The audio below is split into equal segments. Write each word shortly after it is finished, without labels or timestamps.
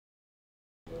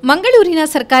ಮಂಗಳೂರಿನ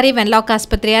ಸರ್ಕಾರಿ ವೆನ್ಲಾಕ್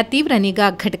ಆಸ್ಪತ್ರೆಯ ತೀವ್ರ ನಿಗಾ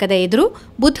ಘಟಕದ ಎದುರು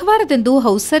ಬುಧವಾರದಂದು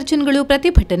ಹೌಸ್ ಸರ್ಜನ್ಗಳು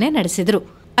ಪ್ರತಿಭಟನೆ ನಡೆಸಿದರು.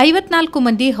 54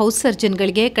 ಮಂದಿ ಹೌಸ್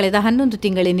ಸರ್ಜನ್ಗಳಿಗೆ ಕಳೆದ 11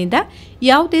 ತಿಂಗಳಿನಿಂದ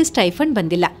ಯಾವುದೇ ಸ್ಟೈಫಂಡ್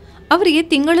ಬಂದಿಲ್ಲ. ಅವರಿಗೆ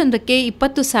ತಿಂಗಳೊಂದಕ್ಕೆ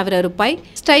 20,000 ರೂಪಾಯಿ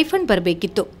ಸ್ಟೈಫಂಡ್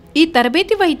ಬರಬೇಕಿತ್ತು. ಈ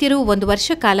ತರಬೇತಿ ವೈದ್ಯರು 1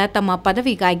 ವರ್ಷ ಕಾಲ ತಮ್ಮ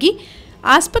ಪದವಿಗಾಗಿ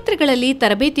ಆಸ್ಪತ್ರೆಗಳಲ್ಲಿ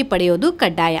ತರಬೇತಿ ಪಡೆಯೋದು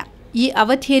ಕಡ್ಡಾಯ. ಈ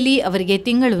ಅವಧಿಯಲ್ಲಿ ಅವರಿಗೆ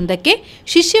ತಿಂಗಳೊಂದಕ್ಕೆ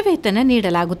ಶಿಷ್ಯವೇತನ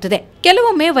ನೀಡಲಾಗುತ್ತದೆ.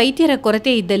 ಕೆಲವೊಮ್ಮೆ ವೈದ್ಯರ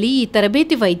ಕೊರತೆ ಇದ್ದಲ್ಲಿ ಈ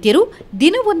ತರಬೇತಿ ವೈದ್ಯರು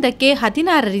ದಿನವೊಂದಕ್ಕೆ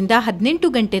 16 ರಿಂದ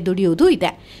 18 ಗಂಟೆ ದುಡಿಯುವುದೂ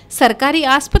ಇದೆ. ಸರ್ಕಾರಿ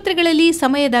ಆಸ್ಪತ್ರೆಗಳಲ್ಲಿ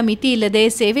ಸಮಯದ ಮಿತಿ ಇಲ್ಲದೆ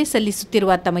ಸೇವೆ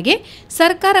ಸಲ್ಲಿಸುತ್ತಿರುವ ತಮಗೆ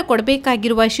ಸರ್ಕಾರ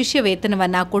ಕೊಡಬೇಕಾಗಿರುವ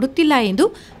ಶಿಷ್ಯವೇತನವನ್ನ ಕೊಡುತ್ತಿಲ್ಲ ಎಂದು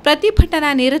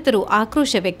ಪ್ರತಿಭಟನಾ ನಿರತರು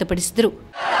ಆಕ್ರೋಶ ವ್ಯಕ್ತಪಡಿಸಿದರು.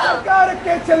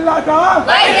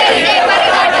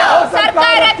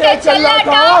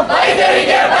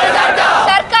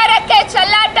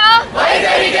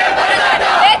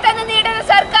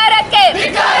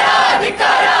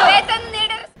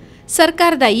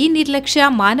 ಸರ್ಕಾರದ ಈ ನಿರ್ಲಕ್ಷ್ಯ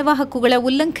ಮಾನವ ಹಕ್ಕುಗಳ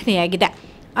ಉಲ್ಲಂಘನೆಯಾಗಿದೆ.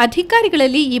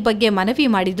 ಅಧಿಕಾರಿಗಳಲ್ಲಿ ಈ ಬಗ್ಗೆ ಮನವಿ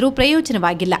ಮಾಡಿದ್ರೂ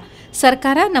ಪ್ರಯೋಜನವಾಗಿಲ್ಲ.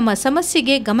 ಸರ್ಕಾರ ನಮ್ಮ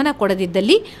ಸಮಸ್ಯೆಗೆ ಗಮನ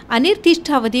ಕೊಡದಿದ್ದಲ್ಲಿ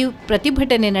ಅನಿರ್ದಿಷ್ಟಾವಧಿ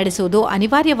ಪ್ರತಿಭಟನೆ ನಡೆಸುವುದು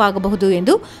ಅನಿವಾರ್ಯವಾಗಬಹುದು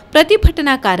ಎಂದು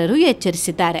ಪ್ರತಿಭಟನಾಕಾರರು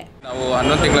ಎಚ್ಚರಿಸಿದ್ದಾರೆ. ನಾವು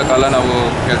 11 ತಿಂಗಳ ಕಾಲ ನಾವು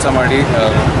ಕೆಲಸ ಮಾಡಿ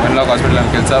ವೆನ್ಲಾಕ್ ಹಾಸ್ಪಿಟಲ್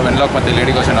ಕೆಲಸ, ವೆನ್ಲಾಕ್ ಮತ್ತು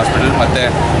ಲೇಡಿ ಗೌಶನ್ ಹಾಸ್ಪಿಟಲ್ ಮತ್ತು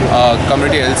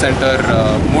ಕಮ್ಯುನಿಟಿ ಹೆಲ್ತ್ ಸೆಂಟರ್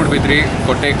ಮೂಡ್ಬಿದ್ರಿ,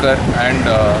 ಕೊಟ್ಟೇಕರ್ ಆ್ಯಂಡ್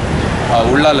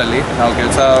ಉಳ್ಳಾಲಲ್ಲಿ ನಾವು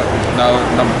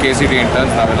ನಮ್ಮ KCD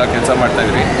ಇಂಟರ್ನ್ಸ್ ನಾವೆಲ್ಲ ಕೆಲಸ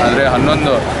ಮಾಡ್ತಾಯಿದ್ವಿ. ಆದರೆ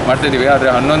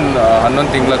 11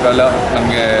 ತಿಂಗಳ ಕಾಲ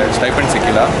ನಮಗೆ ಸ್ಟೈಪೆಂಡ್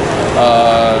ಸಿಕ್ಕಿಲ್ಲ.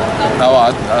 ನಾವು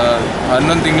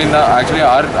 11 ತಿಂಗಳಿಂದ ಆ್ಯಕ್ಚುಲಿ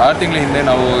 6 ತಿಂಗಳ ಹಿಂದೆ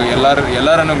ನಾವು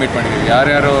ಎಲ್ಲರನ್ನೂ ಮೀಟ್ ಮಾಡಿದ್ದೀವಿ.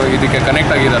 ಯಾರ್ಯಾರು ಇದಕ್ಕೆ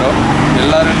ಕನೆಕ್ಟ್ ಆಗಿದ್ದಾರೋ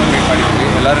ಎಲ್ಲರನ್ನೂ ಮೀಟ್ ಮಾಡಿದ್ದೀವಿ.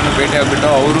 ಎಲ್ಲರನ್ನೂ ಭೇಟಿ ಆಗಿಬಿಟ್ಟು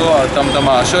ಅವರು ತಮ್ಮ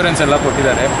ಅಶ್ಯೂರೆನ್ಸ್ ಎಲ್ಲ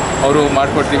ಕೊಟ್ಟಿದ್ದಾರೆ. ಅವರು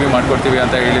ಮಾಡ್ಕೊಡ್ತೀವಿ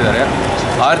ಅಂತ ಹೇಳಿದ್ದಾರೆ.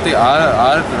 6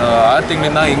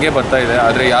 ತಿಂಗಳಿಂದ ಹಿಂಗೆ ಬರ್ತಾ ಇದೆ.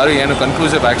 ಆದರೆ ಯಾರು ಏನು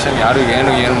ಕನ್ಕ್ಲೂಸಿವ್ ಆ್ಯಕ್ಷನ್ ಯಾರು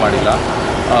ಏನು ಮಾಡಿಲ್ಲ.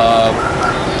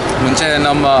 ಮುಂಚೆ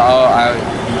ನಮ್ಮ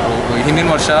ಹಿಂದಿನ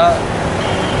ವರ್ಷ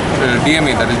DME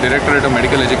ಇದ್ದಾರೆ, ಡೈರೆಕ್ಟರೇಟ್ ಆಫ್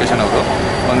ಮೆಡಿಕಲ್ ಎಜುಕೇಷನ್ ಅವರು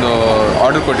ಒಂದು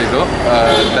ಆರ್ಡರ್ ಕೊಟ್ಟಿದ್ದರು.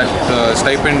 ದಟ್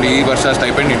ಸ್ಟೈಪೆಂಡ್ ಈ ವರ್ಷ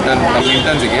ಸ್ಟೈಪೆಂಡ್ ನಮ್ಮ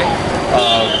ಇಂಟರ್ನ್ಸಿಗೆ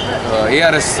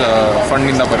ARS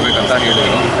ಫಂಡಿಂದ ಬರಬೇಕಂತ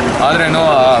ಹೇಳಿದರು. ಆದ್ರೇನು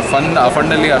ಆ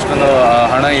ಫಂಡಲ್ಲಿ ಅಷ್ಟೊಂದು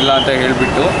ಹಣ ಇಲ್ಲ ಅಂತ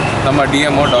ಹೇಳಿಬಿಟ್ಟು ನಮ್ಮ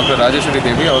DMO ಡಾಕ್ಟರ್ ರಾಜೇಶ್ವರಿ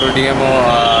ದೇವಿ ಅವರು DMO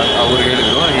ಅವರು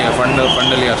ಹೇಳಿದರು, ಈ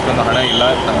ಫಂಡಲ್ಲಿ ಅಷ್ಟೊಂದು ಹಣ ಇಲ್ಲ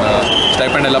ನಮ್ಮ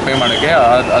ಸ್ಟೈಪೆಂಡ್ ಎಲ್ಲ ಪೇ ಮಾಡೋಕ್ಕೆ.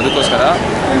 ಅದಕ್ಕೋಸ್ಕರ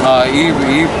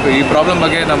ಈ ಪ್ರಾಬ್ಲಮ್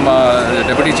ಬಗ್ಗೆ ನಮ್ಮ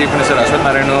deputy chief minister Ashwath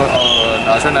Narayan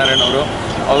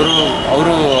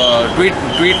ಅವರು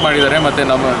ಟ್ವೀಟ್ ಮಾಡಿದ್ದಾರೆ. ಮತ್ತು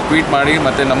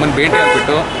ನಮ್ಮನ್ನು ಭೇಟಿ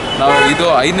ಆಗಿಬಿಟ್ಟು ನಾವು ಇದು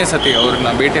 5ನೇ ಸತಿ ಅವ್ರನ್ನ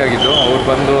ಭೇಟಿಯಾಗಿದ್ದು. ಅವ್ರು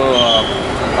ಬಂದು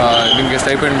ನಿಮಗೆ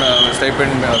ಸ್ಟೈಪೆಂಡ್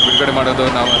ಬಿಡುಗಡೆ ಮಾಡೋದು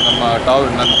ನಮ್ಮ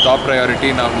ಟಾಪ್ ಪ್ರಯಾರಿಟಿ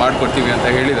ನಾವು ಮಾಡಿಕೊಡ್ತೀವಿ ಅಂತ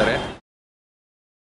ಹೇಳಿದ್ದಾರೆ.